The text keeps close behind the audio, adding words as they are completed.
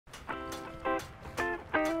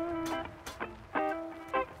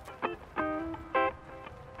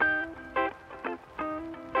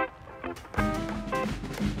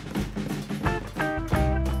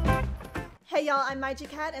y'all, I'm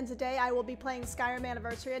Cat, and today I will be playing Skyrim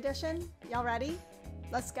Anniversary Edition. Y'all ready?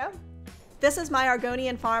 Let's go. This is my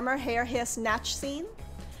Argonian farmer, Heir-Hiss Netchseene.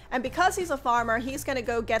 And because he's a farmer, he's gonna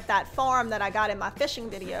go get that farm that I got in my fishing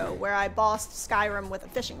video where I bossed Skyrim with a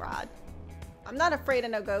fishing rod. I'm not afraid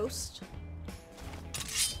of no ghost.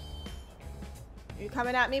 You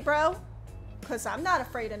coming at me, bro? Cause I'm not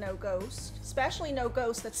afraid of no ghost. Especially no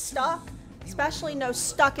ghost that's stuck. Especially no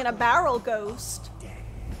stuck in a barrel ghost.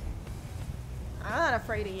 I'm not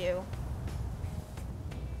afraid of you.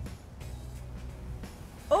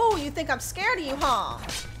 Oh, you think I'm scared of you, huh?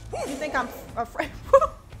 You think I'm afraid?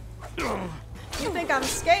 You think I'm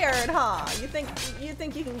scared, huh? You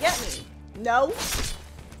think you can get me? No.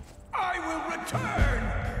 I will return.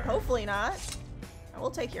 Hopefully not. I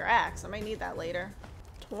will take your axe. I might need that later.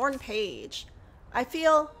 Torn page. I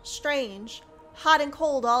feel strange, hot and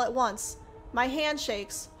cold all at once. My hand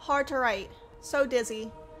shakes, hard to write. So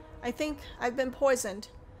dizzy. I think I've been poisoned.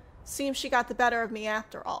 Seems she got the better of me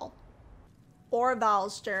after all.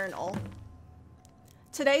 Orval's journal.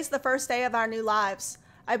 Today's the first day of our new lives.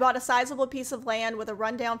 I bought a sizable piece of land with a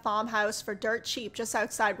rundown farmhouse for dirt cheap just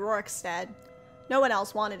outside Rorikstead. No one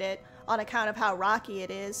else wanted it, on account of how rocky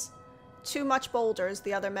it is. Too much boulders,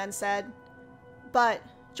 the other men said. But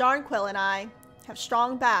Jarnquill and I have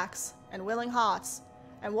strong backs and willing hearts,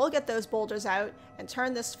 and we'll get those boulders out and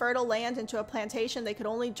turn this fertile land into a plantation they could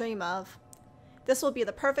only dream of. This will be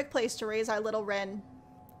the perfect place to raise our little Rin.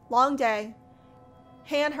 Long day.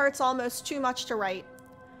 Hand hurts almost too much to write.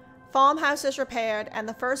 Farmhouse is repaired and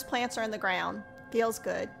the first plants are in the ground. Feels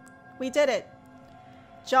good. We did it.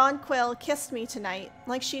 Jarnquill kissed me tonight,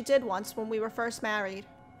 like she did once when we were first married.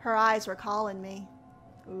 Her eyes were calling me.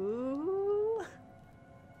 Ooh.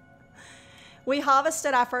 We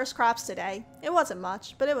harvested our first crops today. It wasn't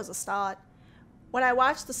much, but it was a start. When I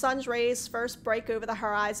watched the sun's rays first break over the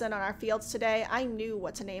horizon on our fields today, I knew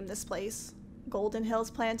what to name this place.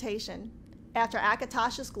 Goldenhills Plantation, after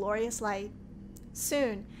Akatosh's glorious light.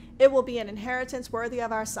 Soon, it will be an inheritance worthy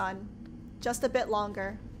of our son. Just a bit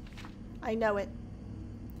longer. I know it.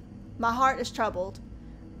 My heart is troubled.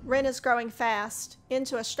 Rin is growing fast,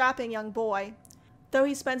 into a strapping young boy, though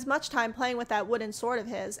he spends much time playing with that wooden sword of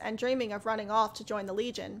his and dreaming of running off to join the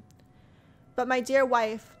Legion. But my dear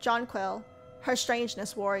wife, Jarnquill, her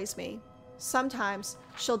strangeness worries me. Sometimes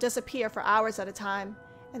she'll disappear for hours at a time,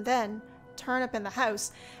 and then turn up in the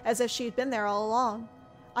house as if she'd been there all along.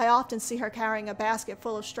 I often see her carrying a basket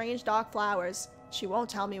full of strange dark flowers. She won't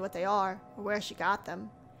tell me what they are or where she got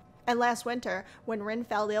them. And last winter, when Rin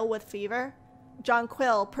fell ill with fever,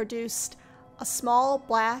 Jarnquill produced a small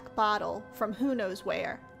black bottle from who knows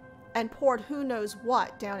where, and poured who knows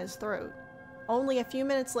what down his throat. Only a few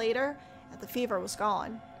minutes later, the fever was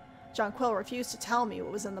gone. Jarnquill refused to tell me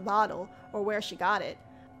what was in the bottle, or where she got it.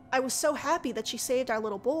 I was so happy that she saved our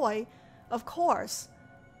little boy, of course,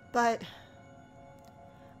 but...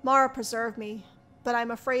 Mara preserved me, but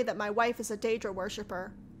I'm afraid that my wife is a Daedra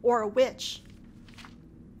worshipper, or a witch.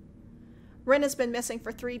 Rin has been missing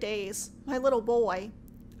for 3 days, my little boy.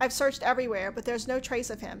 I've searched everywhere, but there's no trace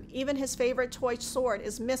of him. Even his favorite toy sword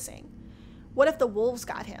is missing. What if the wolves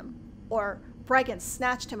got him? Or Bregan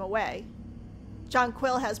snatched him away?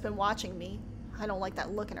 Jarnquill has been watching me. I don't like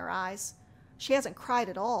that look in her eyes. She hasn't cried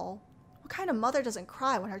at all. What kind of mother doesn't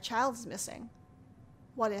cry when her child is missing?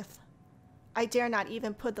 What if? I dare not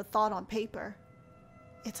even put the thought on paper.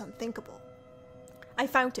 It's unthinkable. I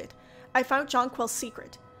found it. I found Jarnquill's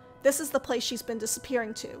secret. This is the place she's been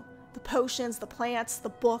disappearing to. The potions, the plants, the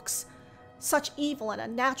books. Such evil and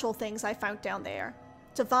unnatural things I found down there.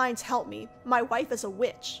 Divines help me. My wife is a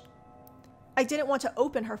witch. I didn't want to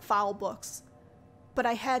open her foul books, but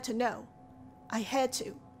I had to know. I had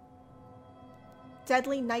to.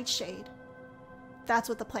 Deadly nightshade. That's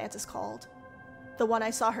what the plant is called. The one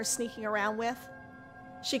I saw her sneaking around with.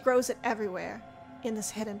 She grows it everywhere, in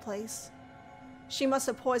this hidden place. She must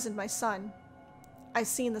have poisoned my son. I've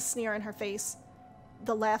seen the sneer in her face,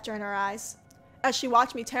 the laughter in her eyes, as she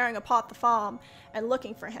watched me tearing apart the farm and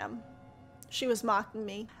looking for him. She was mocking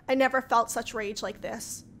me. I never felt such rage like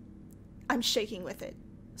this. I'm shaking with it,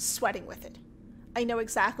 sweating with it. I know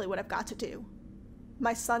exactly what I've got to do.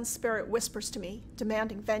 My son's spirit whispers to me,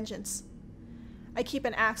 demanding vengeance. I keep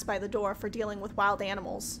an axe by the door for dealing with wild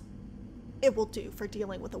animals. It will do for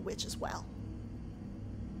dealing with a witch as well.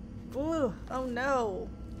 Ooh, oh no.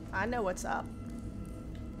 I know what's up.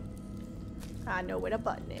 I know where the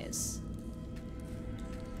button is.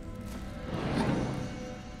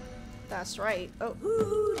 That's right. Oh.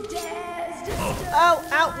 Who dares to Oh,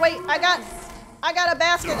 ow, wait, I got a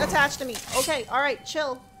basket attached to me. Okay, alright,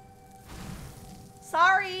 chill.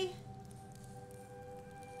 Sorry.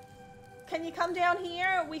 Can you come down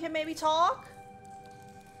here? We can maybe talk?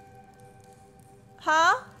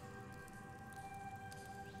 Huh?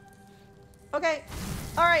 Okay.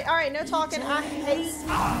 Alright, no talking. I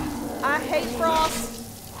hate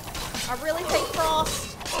frost. I really hate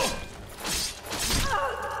frost.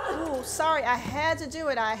 Ooh, sorry, I had to do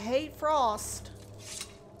it. I hate frost.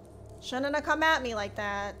 Shouldn't have come at me like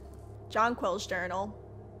that. Jonquil's journal.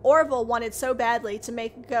 Orville wanted so badly to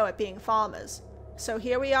make a go at being farmers. So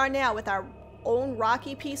here we are now with our own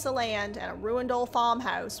rocky piece of land and a ruined old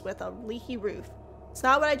farmhouse with a leaky roof. It's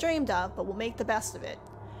not what I dreamed of, but we'll make the best of it.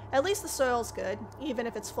 At least the soil's good, even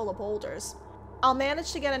if it's full of boulders. I'll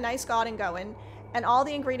manage to get a nice garden going, and all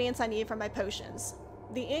the ingredients I need for my potions.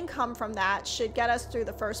 The income from that should get us through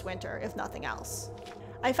the first winter, if nothing else.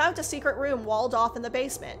 I found a secret room walled off in the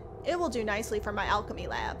basement. It will do nicely for my alchemy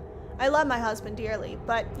lab. I love my husband dearly,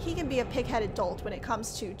 but he can be a pig-headed dolt when it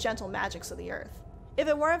comes to gentle magics of the earth. If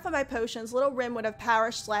it weren't for my potions, little Rim would have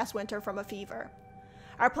perished last winter from a fever.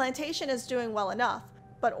 Our plantation is doing well enough,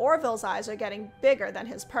 but Orville's eyes are getting bigger than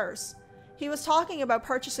his purse. He was talking about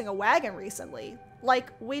purchasing a wagon recently.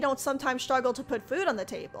 Like, we don't sometimes struggle to put food on the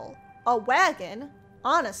table. A wagon?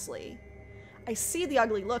 Honestly. I see the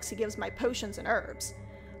ugly looks he gives my potions and herbs.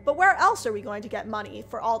 But where else are we going to get money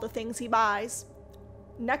for all the things he buys?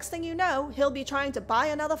 Next thing you know, he'll be trying to buy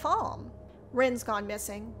another farm. Rin's gone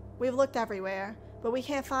missing. We've looked everywhere, but we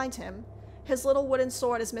can't find him. His little wooden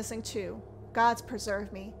sword is missing too. God's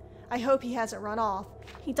preserve me. I hope he hasn't run off.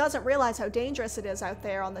 He doesn't realize how dangerous it is out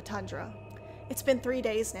there on the tundra. It's been 3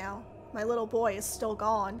 days now. My little boy is still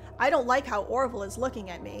gone. I don't like how Orville is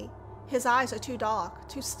looking at me. His eyes are too dark,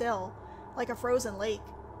 too still, like a frozen lake.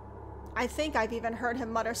 I think I've even heard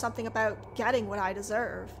him mutter something about getting what I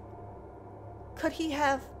deserve. Could he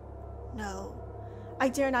have? No. I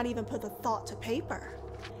dare not even put the thought to paper.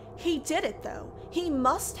 He did it, though. He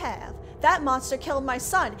must have. That monster killed my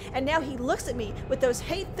son, and now he looks at me with those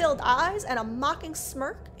hate-filled eyes and a mocking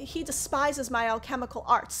smirk. He despises my alchemical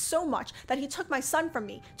arts so much that he took my son from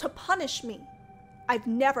me to punish me. I've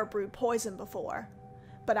never brewed poison before,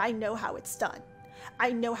 but I know how it's done.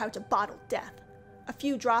 I know how to bottle death. A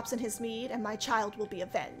few drops in his mead, and my child will be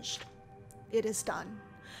avenged. It is done.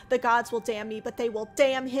 The gods will damn me, but they will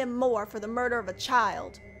damn him more for the murder of a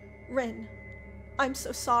child. Rin, I'm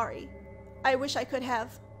so sorry. I wish I could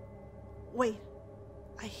have... Wait,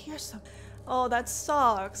 I hear something. Oh, that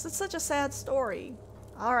sucks. It's such a sad story.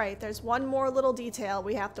 Alright, there's one more little detail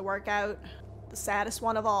we have to work out. The saddest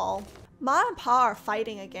one of all. Ma and Pa are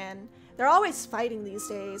fighting again. They're always fighting these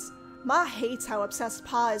days. Ma hates how obsessed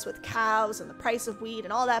Pa is with cows and the price of wheat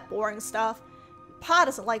and all that boring stuff. Pa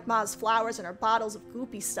doesn't like Ma's flowers and her bottles of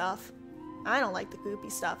goopy stuff. I don't like the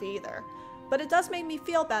goopy stuff either. But it does make me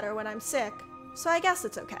feel better when I'm sick, so I guess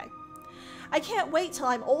it's okay. I can't wait till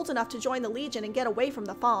I'm old enough to join the Legion and get away from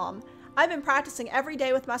the farm. I've been practicing every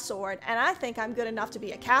day with my sword, and I think I'm good enough to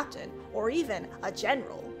be a captain, or even a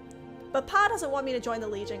general. But Pa doesn't want me to join the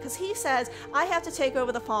Legion because he says I have to take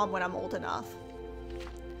over the farm when I'm old enough.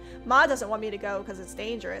 Ma doesn't want me to go because it's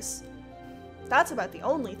dangerous. That's about the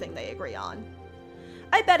only thing they agree on.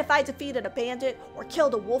 I bet if I defeated a bandit or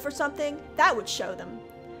killed a wolf or something, that would show them.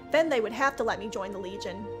 Then they would have to let me join the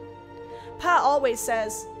Legion. Pa always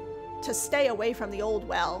says to stay away from the old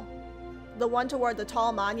well. The one toward the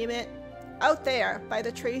tall monument. Out there, by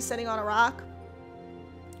the tree sitting on a rock.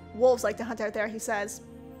 Wolves like to hunt out there, he says.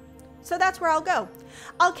 So that's where I'll go.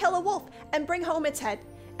 I'll kill a wolf and bring home its head,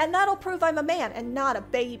 and that'll prove I'm a man and not a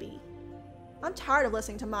baby. I'm tired of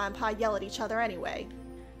listening to Ma and Pa yell at each other anyway.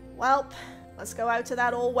 Well, let's go out to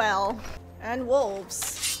that old well. And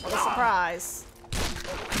wolves. What a surprise.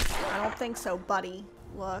 I don't think so, buddy.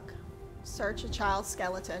 Look. Search a child's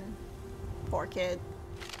skeleton. Poor kid.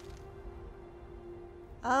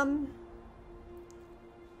 I'm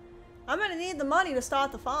gonna need the money to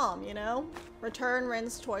start the farm, you know? Return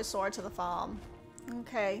Rin's toy sword to the farm.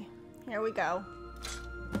 Okay, here we go.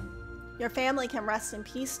 Your family can rest in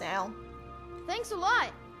peace now. Thanks a lot.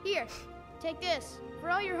 Here, take this for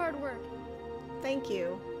all your hard work. Thank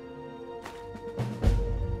you.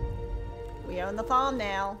 We own the farm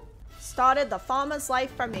now. Started the farmer's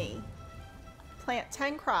life for me. Plant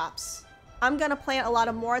 10 crops. I'm gonna plant a lot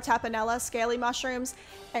of more tapanella, scaly mushrooms,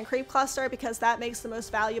 and creep cluster because that makes the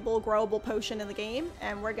most valuable growable potion in the game,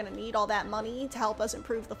 and we're gonna need all that money to help us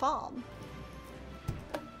improve the farm.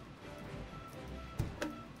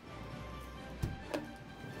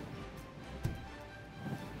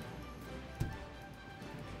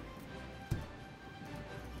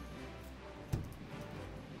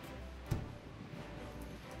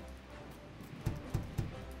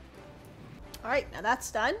 Alright, now that's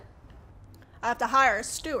done. I have to hire a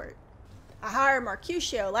steward. I hired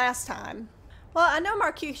Mercutio last time. Well, I know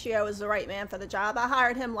Mercutio is the right man for the job. I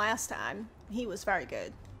hired him last time. He was very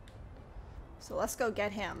good. So let's go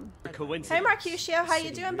get him. Hey Mercutio, how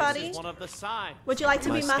you doing, buddy? Would you like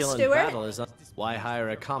to be my steward? Why hire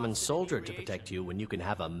a common soldier to protect you when you can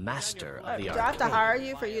have a master of the art? Do I have to hire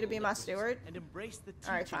you for you to be my steward?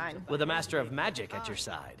 Alright, fine. With a master of magic at your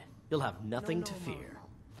side, you'll have nothing to fear.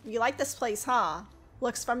 You like this place, huh?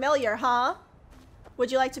 Looks familiar, huh?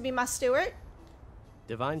 Would you like to be my steward?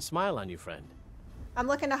 Divine smile on you, friend. I'm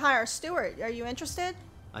looking to hire a steward. Are you interested?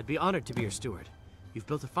 I'd be honored to be your steward. You've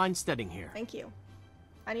built a fine steading here. Thank you.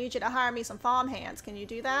 I need you to hire me some farm hands. Can you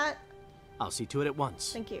do that? I'll see to it at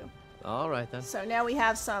once. Thank you. All right, then. So now we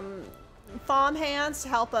have some farm hands to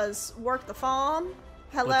help us work the farm.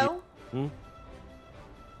 Hello?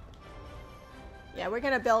 Yeah, we're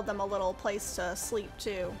gonna build them a little place to sleep,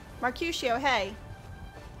 too. Mercutio, hey.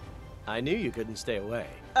 I knew you couldn't stay away.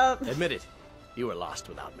 Admit it. You were lost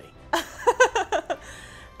without me.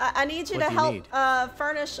 I need you to help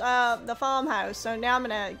furnish the farmhouse. So now I'm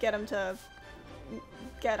gonna get him to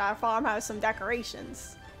get our farmhouse some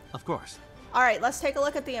decorations. Of course. Alright, let's take a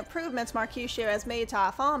look at the improvements Mercutio has made to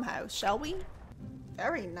our farmhouse, shall we?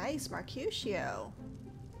 Very nice, Mercutio.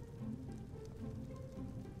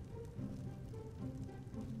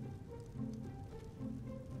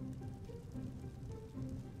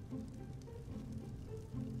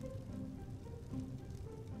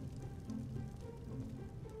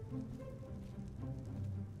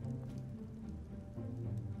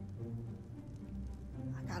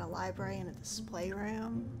 Got a library and a display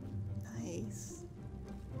room. Nice.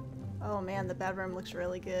 Oh man, the bedroom looks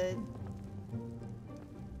really good.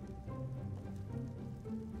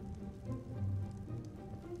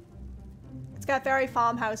 It's got very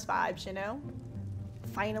farmhouse vibes, you know?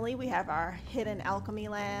 Finally, we have our hidden alchemy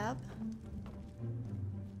lab.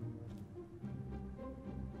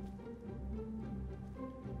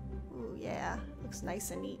 Ooh, yeah. Looks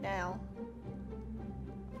nice and neat now.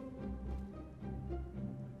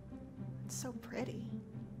 So pretty.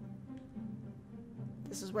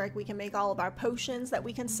 This is where we can make all of our potions that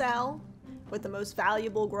we can sell with the most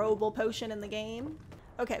valuable growable potion in the game.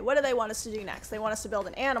 Okay, what do they want us to do next? They want us to build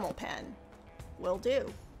an animal pen. Will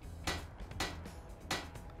do.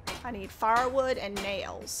 I need firewood and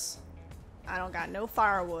nails. I don't got no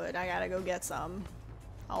firewood. I gotta go get some.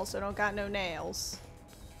 Also don't got no nails.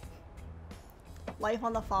 Life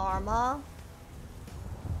on the farm, huh?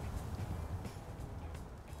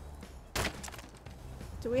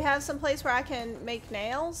 Do we have some place where I can make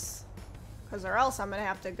nails? Because or else I'm gonna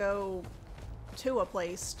have to go to a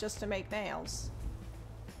place just to make nails.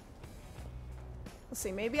 Let's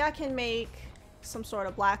see, maybe I can make some sort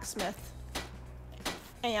of blacksmith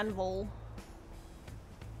anvil.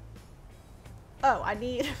 Oh, I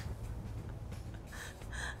need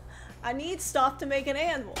I need stuff to make an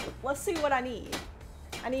anvil. Let's see what I need.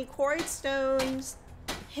 I need quarried stones,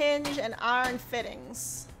 hinge, and iron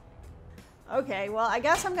fittings. Okay, well, I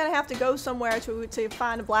guess I'm gonna have to go somewhere to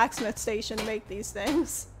find a blacksmith station to make these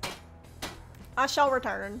things. I shall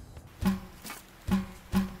return.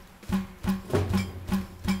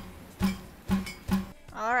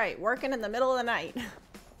 Alright, working in the middle of the night.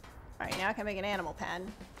 Alright, now I can make an animal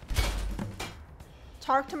pen.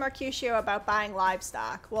 Talk to Mercutio about buying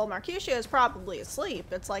livestock. Well, Mercutio is probably asleep.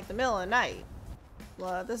 It's like the middle of the night.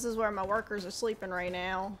 Well, this is where my workers are sleeping right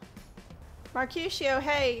now. Mercutio,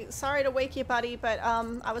 hey, sorry to wake you, buddy, but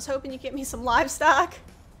I was hoping you'd get me some livestock.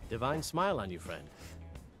 Divine smile on you, friend.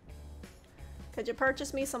 Could you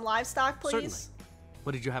purchase me some livestock, please? Certainly.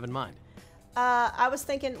 What did you have in mind? I was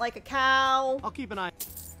thinking like a cow. I'll keep an eye.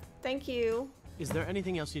 Thank you. Is there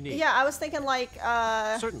anything else you need? Yeah, I was thinking like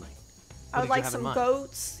Certainly. I would like some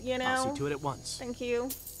goats, you know? I'll see to it at once. Thank you.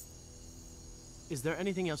 Is there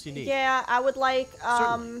anything else you need? Yeah, I would like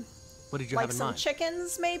Certainly. What did you have in mind? Like some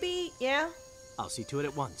chickens, maybe? Yeah? I'll see to it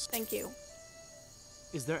at once. Thank you.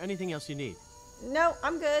 Is there anything else you need? No,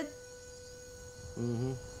 I'm good.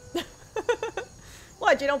 Mm-hmm.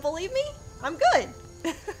 What, you don't believe me? I'm good.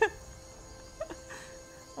 I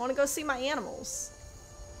want to go see my animals.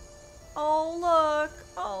 Oh, look.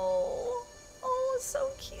 Oh. Oh, so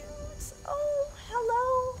cute. Oh,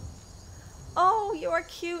 hello. Oh, you are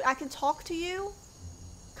cute. I can talk to you?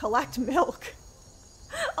 Collect milk.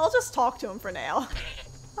 I'll just talk to him for now.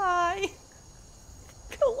 Hi.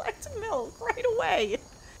 Collect milk right away.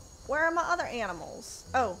 Where are my other animals?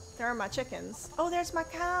 Oh, there are my chickens. Oh, there's my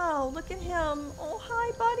cow. Look at him. Oh,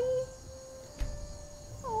 hi, buddy.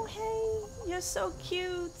 Oh, hey. You're so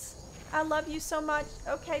cute. I love you so much.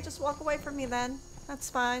 Okay, just walk away from me then. That's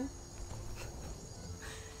fine.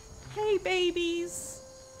 Hey, babies.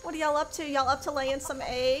 What are y'all up to? Y'all up to laying some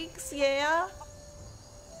eggs? Yeah?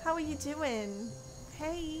 How are you doing?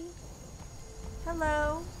 Hey.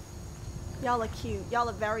 Hello. Y'all are cute. Y'all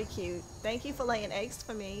are very cute. Thank you for laying eggs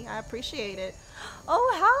for me. I appreciate it.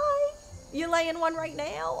 Oh, hi. You laying one right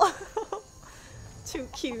now? Too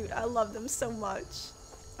cute. I love them so much.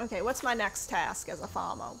 Okay, what's my next task as a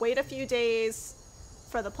farmer? Wait a few days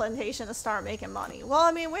for the plantation to start making money. Well,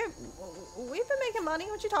 I mean, we've been making money.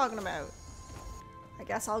 What you talking about? I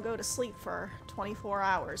guess I'll go to sleep for 24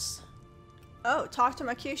 hours. Oh, talk to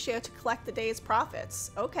Mercutio to collect the day's profits.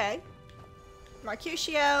 Okay.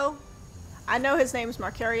 Mercutio. I know his name's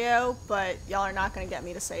Mercurio, but y'all are not going to get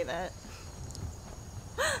me to say that.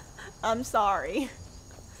 I'm sorry.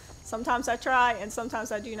 Sometimes I try, and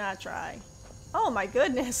sometimes I do not try. Oh my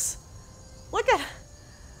goodness. Look at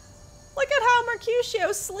how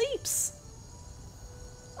Mercutio sleeps.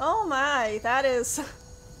 Oh my, that is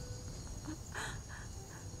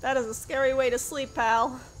a scary way to sleep,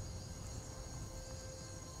 pal.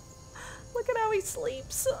 Look at how he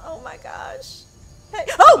sleeps. Oh my gosh. Hey.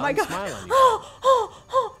 Oh my god.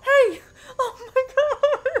 Oh, hey. Oh my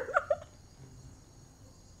god.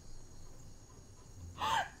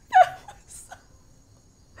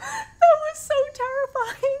 That was so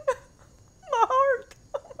terrifying. My heart.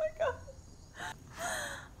 Oh my god.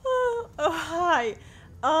 Oh, hi.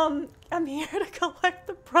 I'm here to collect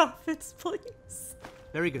the profits, please.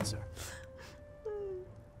 Very good, sir.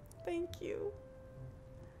 Thank you.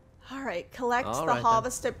 Alright, collect the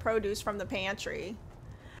harvested produce from the pantry.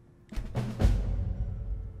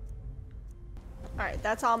 Alright,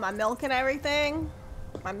 that's all my milk and everything.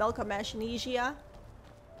 My milk of magnesia.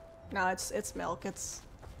 No, it's milk. It's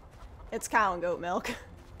cow and goat milk.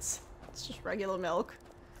 It's just regular milk.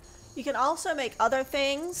 You can also make other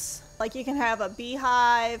things. Like you can have a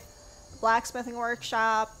beehive, blacksmithing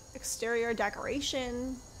workshop, exterior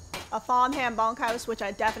decoration, a farmhand bunkhouse, which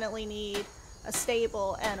I definitely need, a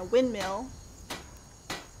stable, and a windmill.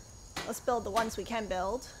 Let's build the ones we can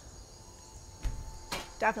build.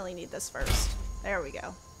 Definitely need this first. There we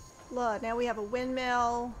go. Look, now we have a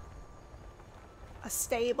windmill, a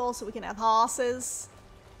stable so we can have horses.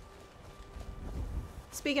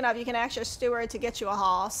 Speaking of, you can ask your steward to get you a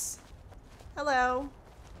horse. Hello.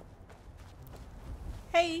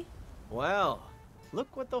 Hey. Well,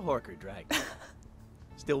 look what the Horker dragged.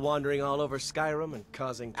 Still wandering all over Skyrim and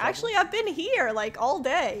causing trouble? Actually, I've been here, like, all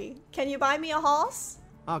day. Can you buy me a horse?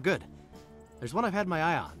 Oh, good. There's one I've had my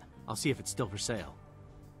eye on. I'll see if it's still for sale.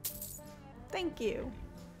 Thank you.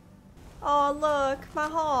 Oh, look, my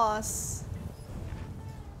horse.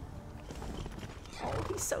 Oh,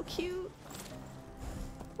 he's so cute.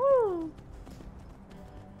 Woo.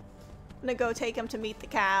 I'm gonna go take him to meet the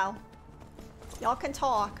cow. Y'all can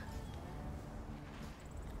talk.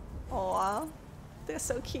 Aw. They're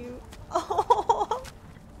so cute. Oh,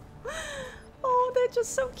 oh, they're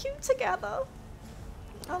just so cute together.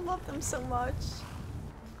 I love them so much.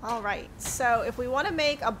 Alright, so if we want to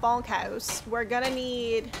make a bunkhouse, we're gonna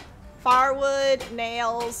need firewood,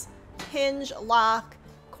 nails, hinge, lock,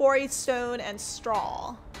 quarried stone, and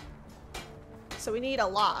straw. So we need a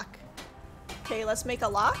lock. Okay, let's make a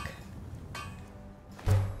lock.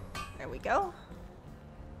 There we go.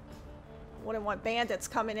 Wouldn't want bandits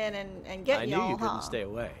coming in and getting y'all, I knew you couldn't stay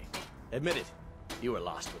away. Admit it. You were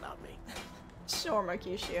lost without me. Sure,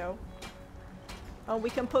 Mercutio. Oh, we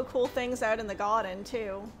can put cool things out in the garden,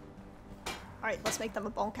 too. Alright, let's make them a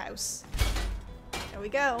bunkhouse. There we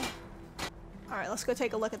go. Alright, let's go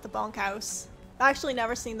take a look at the bunkhouse. I've actually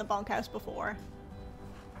never seen the bunkhouse before.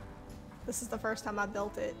 This is the first time I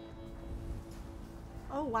built it.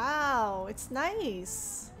 Oh, wow. It's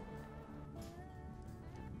nice.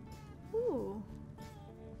 Ooh.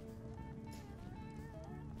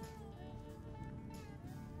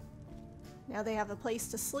 Now they have a place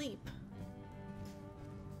to sleep.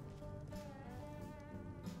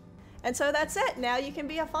 And so that's it. Now you can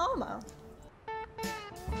be a farmer.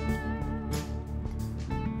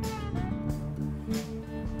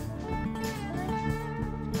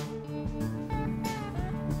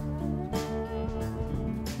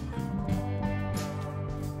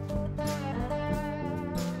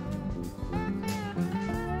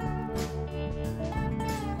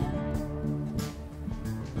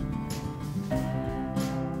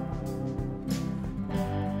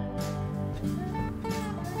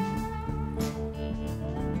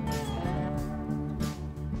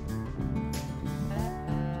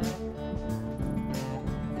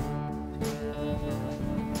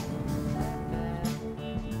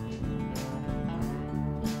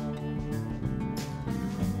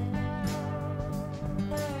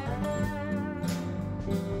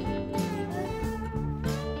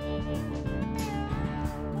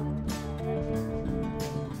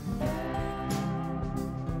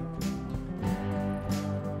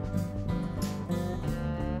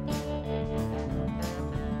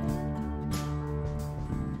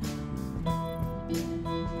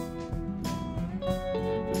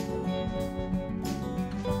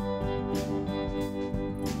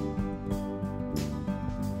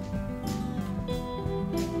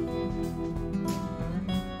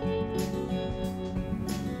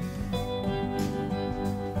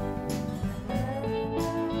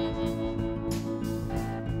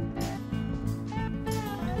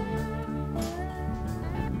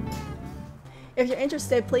 If you're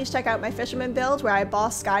interested, please check out my fisherman build where I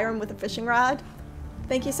boss Skyrim with a fishing rod.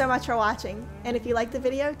 Thank you so much for watching, and if you liked the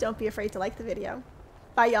video, don't be afraid to like the video.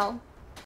 Bye y'all.